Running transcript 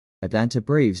Atlanta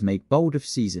Braves make bold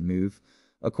off-season move,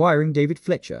 acquiring David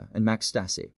Fletcher and Max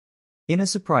Stassi. In a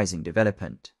surprising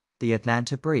development, the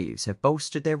Atlanta Braves have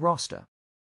bolstered their roster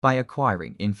by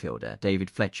acquiring infielder David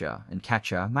Fletcher and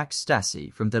catcher Max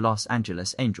Stassi from the Los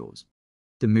Angeles Angels.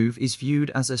 The move is viewed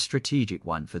as a strategic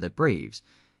one for the Braves,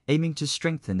 aiming to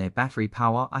strengthen their battery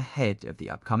power ahead of the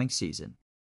upcoming season.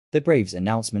 The Braves'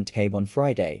 announcement came on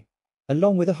Friday,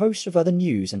 along with a host of other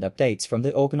news and updates from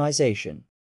the organization.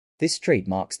 This trade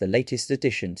marks the latest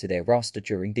addition to their roster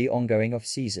during the ongoing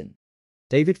off-season.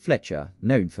 David Fletcher,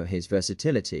 known for his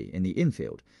versatility in the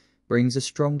infield, brings a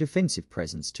strong defensive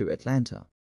presence to Atlanta.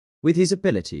 With his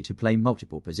ability to play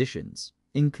multiple positions,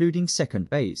 including second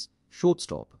base,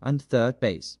 shortstop, and third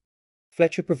base,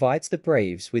 Fletcher provides the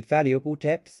Braves with valuable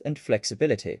depth and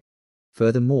flexibility.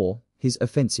 Furthermore, his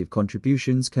offensive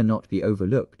contributions cannot be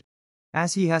overlooked,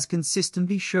 as he has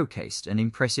consistently showcased an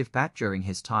impressive bat during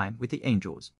his time with the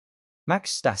Angels.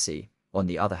 Max Stassi, on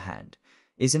the other hand,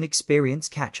 is an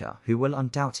experienced catcher who will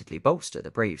undoubtedly bolster the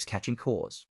Braves' catching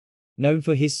cores. Known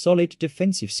for his solid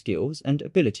defensive skills and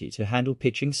ability to handle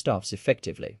pitching staffs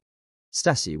effectively,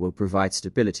 Stassi will provide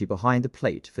stability behind the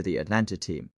plate for the Atlanta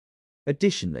team.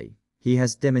 Additionally, he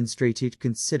has demonstrated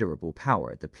considerable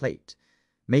power at the plate,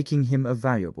 making him a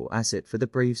valuable asset for the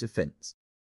Braves' offense.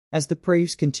 As the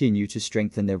Braves continue to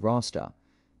strengthen their roster,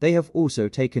 they have also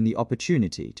taken the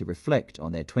opportunity to reflect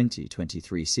on their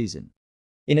 2023 season.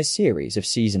 In a series of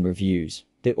season reviews,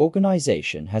 the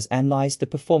organization has analyzed the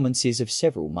performances of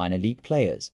several minor league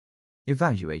players,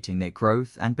 evaluating their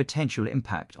growth and potential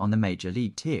impact on the major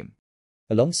league team.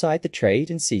 Alongside the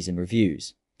trade and season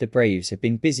reviews, the Braves have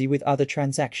been busy with other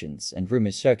transactions and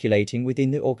rumors circulating within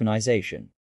the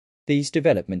organization. These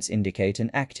developments indicate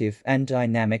an active and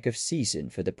dynamic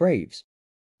off-season for the Braves,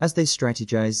 as they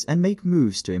strategize and make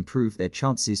moves to improve their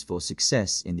chances for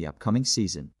success in the upcoming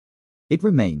season. It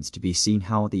remains to be seen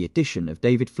how the addition of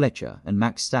David Fletcher and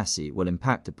Max Stassi will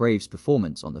impact the Braves'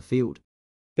 performance on the field.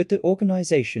 But the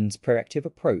organization's proactive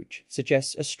approach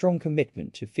suggests a strong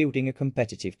commitment to fielding a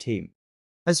competitive team.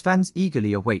 As fans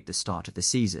eagerly await the start of the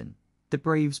season, the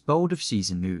Braves' bold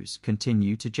off-season moves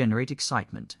continue to generate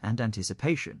excitement and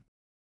anticipation.